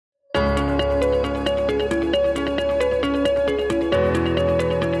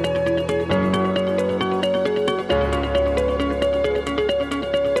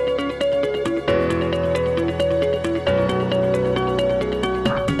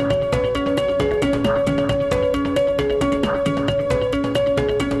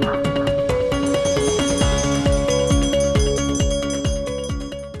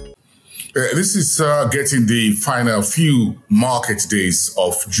this is getting the final few market days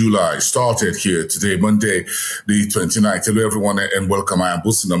of July started here today, Monday, the 29th. Hello, everyone, and welcome. I am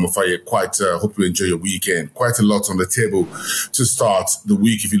Busi Namufaye. Hope you enjoy your weekend. Quite a lot on the table to start the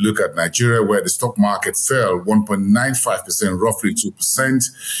week. If you look at Nigeria, where the stock market fell 1.95%, roughly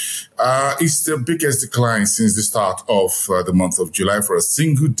 2%, it's the biggest decline since the start of the month of July for a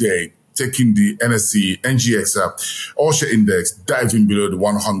single day, taking the NSE, NGX, All-Share Index diving below the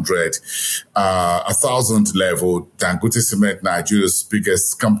 1,000 level. Dangote Cement, Nigeria's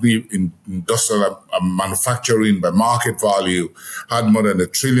biggest company in industrial manufacturing by market value, had more than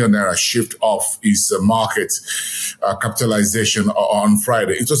 $1 trillion shift off its market capitalization on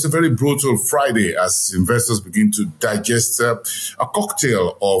Friday. It was a very brutal Friday as investors begin to digest a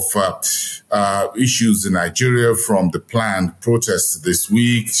cocktail of issues in Nigeria, from the planned protests this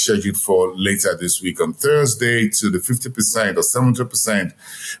week, scheduled for later this week on Thursday, to the 50% or 70%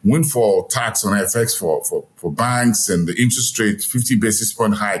 windfall tax on FX for banks, and the interest rate 50 basis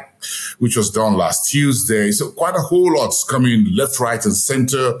point hike, which was done last Tuesday. So quite a whole lot's coming left, right, and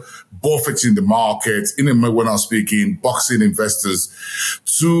center, buffeting the market, in a way when I'm speaking, boxing investors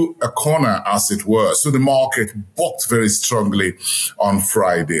to a corner, as it were. So the market bucked very strongly on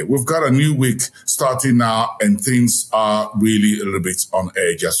Friday. We've got a new week starting now, and things are really a little bit on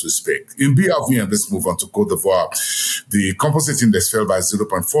edge as we speak. In BRV, and let's move on to Côte d'Ivoire, the composite index fell by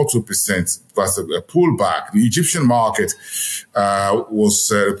 0.42%, plus a pullback. The Egyptian market was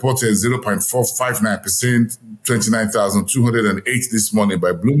reported 0.459%, 29,208 this morning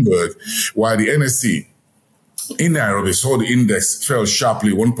by Bloomberg, while the NSE in Nairobi saw the index fell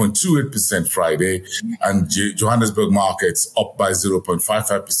sharply 1.28% Friday, and Johannesburg markets up by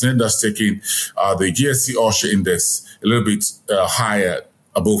 0.55%. That's taking the GSC All-Share Index a little bit higher,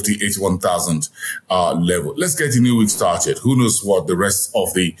 above the 81,000 level. Let's get the new week started. Who knows what the rest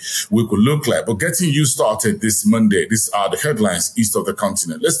of the week will look like? But getting you started this Monday, these are the headlines east of the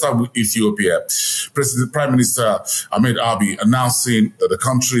continent. Let's start with Ethiopia. Prime Minister Ahmed Abiy announcing that the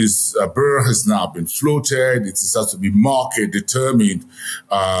country's Birr has now been floated. It is has to be market determined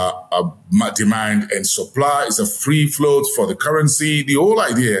demand and supply. It's a free float for the currency. The whole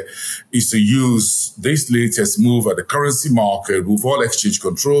idea is to use this latest move at the currency market with all exchange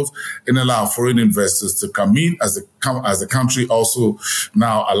controls and allow foreign investors to come in, as the country also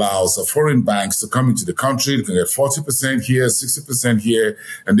now allows foreign banks to come into the country. They can get 40% here, 60% here,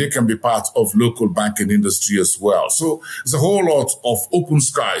 and they can be part of local banking industry as well. So there's a whole lot of open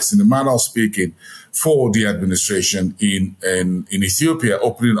skies, in the manner of speaking, for the administration in Ethiopia,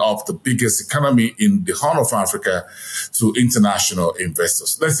 opening up the biggest economy in the Horn of Africa to international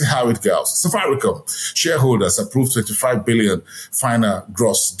investors. Let's see how it goes. Safaricom shareholders approved 25 billion final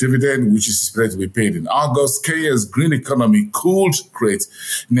gross dividend, which is expected to be paid in August. Kenya's green economy could create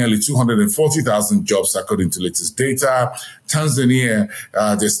nearly 240,000 jobs, according to latest data. Tanzania,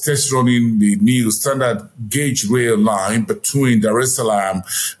 they're test running the new standard gauge rail line between Dar es Salaam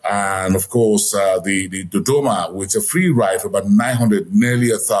and, of course, the Dodoma, with a free ride for about 900, nearly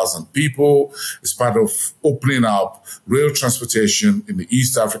 1,000 people. It's part of opening up rail transportation in the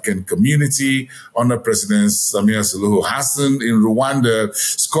East African community under President Samia Suluhu Hassan. In Rwanda,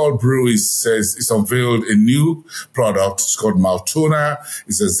 Skol Brewery says it's unveiled a new product. It's called Maltona.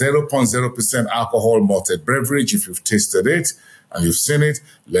 It's a 0.0% alcohol malted beverage. If you've tasted it and you've seen it,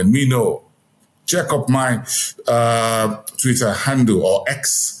 let me know. Check up my Twitter handle, or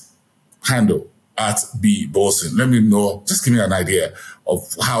X handle, at @BBosin. Let me know, just give me an idea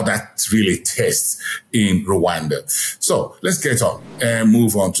of how that really tastes in Rwanda. So let's get on and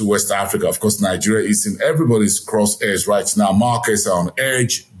move on to West Africa. Of course, Nigeria is in everybody's crosshairs right now. Markets are on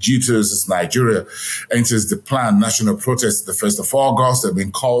edge. Jitters as Nigeria enters the planned national protest the 1st of August. There have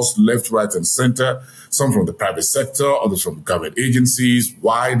been calls left, right, and center, some from the private sector, others from government agencies.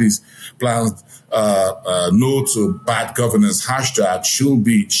 Why these plans, no to bad governance hashtag, should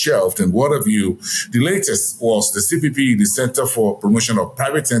be shelved, and what have you. The latest was the CPP, the Center for Promotion of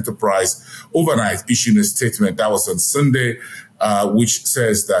Private Enterprise, overnight issuing a statement that was on Sunday, which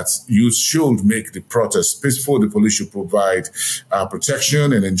says that youth should make the protest peaceful. The police should provide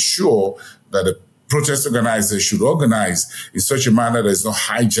protection and ensure that the protest organizers should organize in such a manner that it's not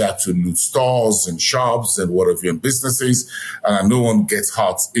hijacked to loot stores and shops and whatever, and businesses, and no one gets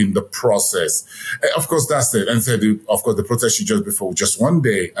hurt in the process. Of course, that's it. And said, of course, the protest should just be for just one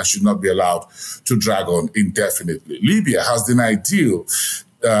day and should not be allowed to drag on indefinitely. Libya has denied deal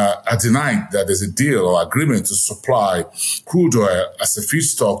denied that there's a deal or agreement to supply crude oil as a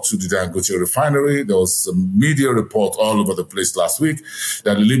feedstock to the Dangote Refinery. There was a media report all over the place last week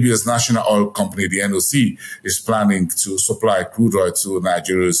that Libya's national oil company, the NOC, is planning to supply crude oil to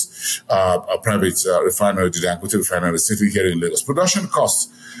Nigeria's private refinery, the Dangote Refinery, sitting here in Lagos. Production costs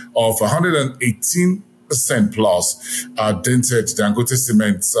of 118% plus dented Dangote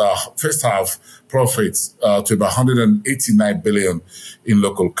Cement's first half profits to about 189 billion in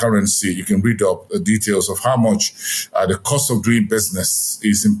local currency. You can read up the details of how much the cost of doing business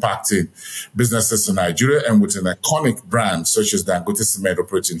is impacting businesses in Nigeria, and with an iconic brand such as Dangote Cement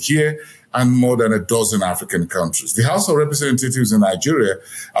operating here and more than a dozen African countries. The House of Representatives in Nigeria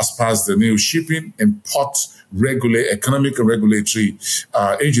has passed the new Shipping and Port Economic and Regulatory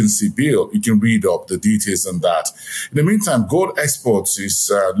Agency bill. You can read up the details on that. In the meantime, gold exports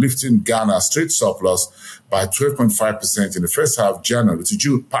is lifting Ghana's trade surplus by 12.5% in the first half of January to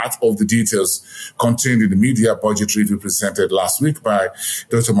June. Part of the details contained in the media budget review presented last week by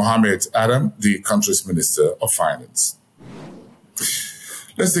Dr. Mohammed Adam, the country's Minister of Finance.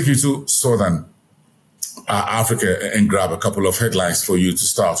 Let's take you to Southern Africa and grab a couple of headlines for you to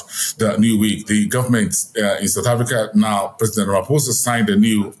start the new week. The government in South Africa now, President Ramaphosa signed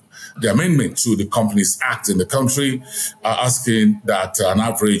the amendment to the Companies Act in the country, asking that an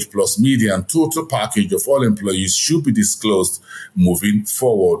average plus median total package of all employees should be disclosed moving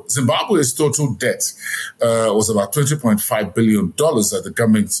forward. Zimbabwe's total debt was about $20.5 billion that the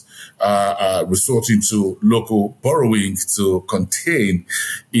government resorting to local borrowing to contain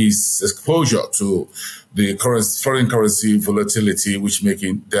its exposure to the foreign currency volatility, which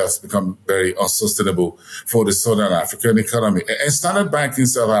making debts become very unsustainable for the Southern African economy. And Standard Bank in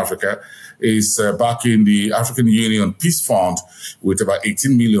South Africa is backing the African Union Peace Fund with about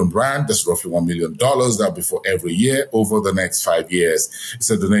 18 million rand. That's roughly $1 million. That'll be for every year over the next 5 years. It's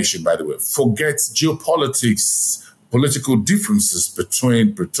a donation, by the way. Forget geopolitics, political differences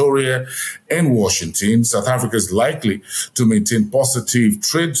between Pretoria and Washington. South Africa is likely to maintain positive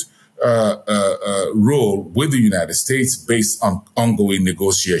trade role with the United States based on ongoing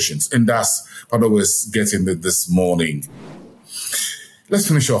negotiations. And that's what I was getting this morning. Let's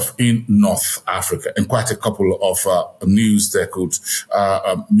finish off in North Africa, and quite a couple of news that could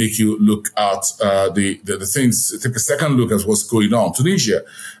make you look at the things. Take a second look at what's going on. Tunisia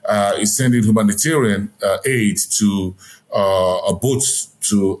is sending humanitarian aid to a boat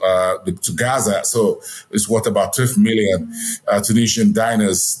to Gaza. So it's worth about 12 million Tunisian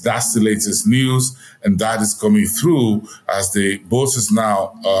dinars. That's the latest news, and that is coming through as the boat is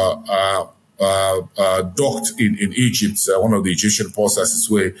now docked in Egypt. One of the Egyptian ports has its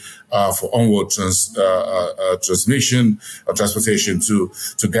way for onward transportation to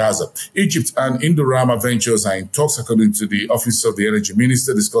Gaza. Egypt and Indorama Ventures are in talks, according to the Office of the Energy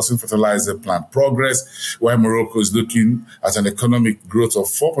Minister, discussing fertilizer plant progress, while Morocco is looking at an economic growth of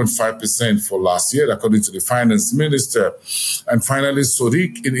 4.5% for last year, according to the Finance Minister. And finally,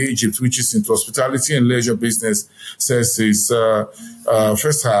 Sodiq in Egypt, which is into hospitality and leisure business, says its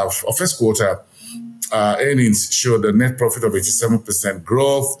first quarter earnings showed a net profit of 87%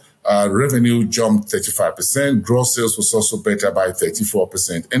 growth. Revenue jumped 35%. Gross sales was also better by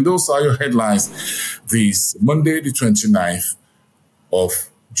 34%. And those are your headlines this Monday, the 29th of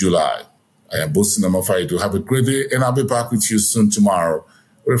July. I am Bosin Amafaidu. Have a great day, and I'll be back with you soon tomorrow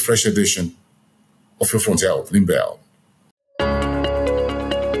with a fresh edition of your Frontier Opening Bell.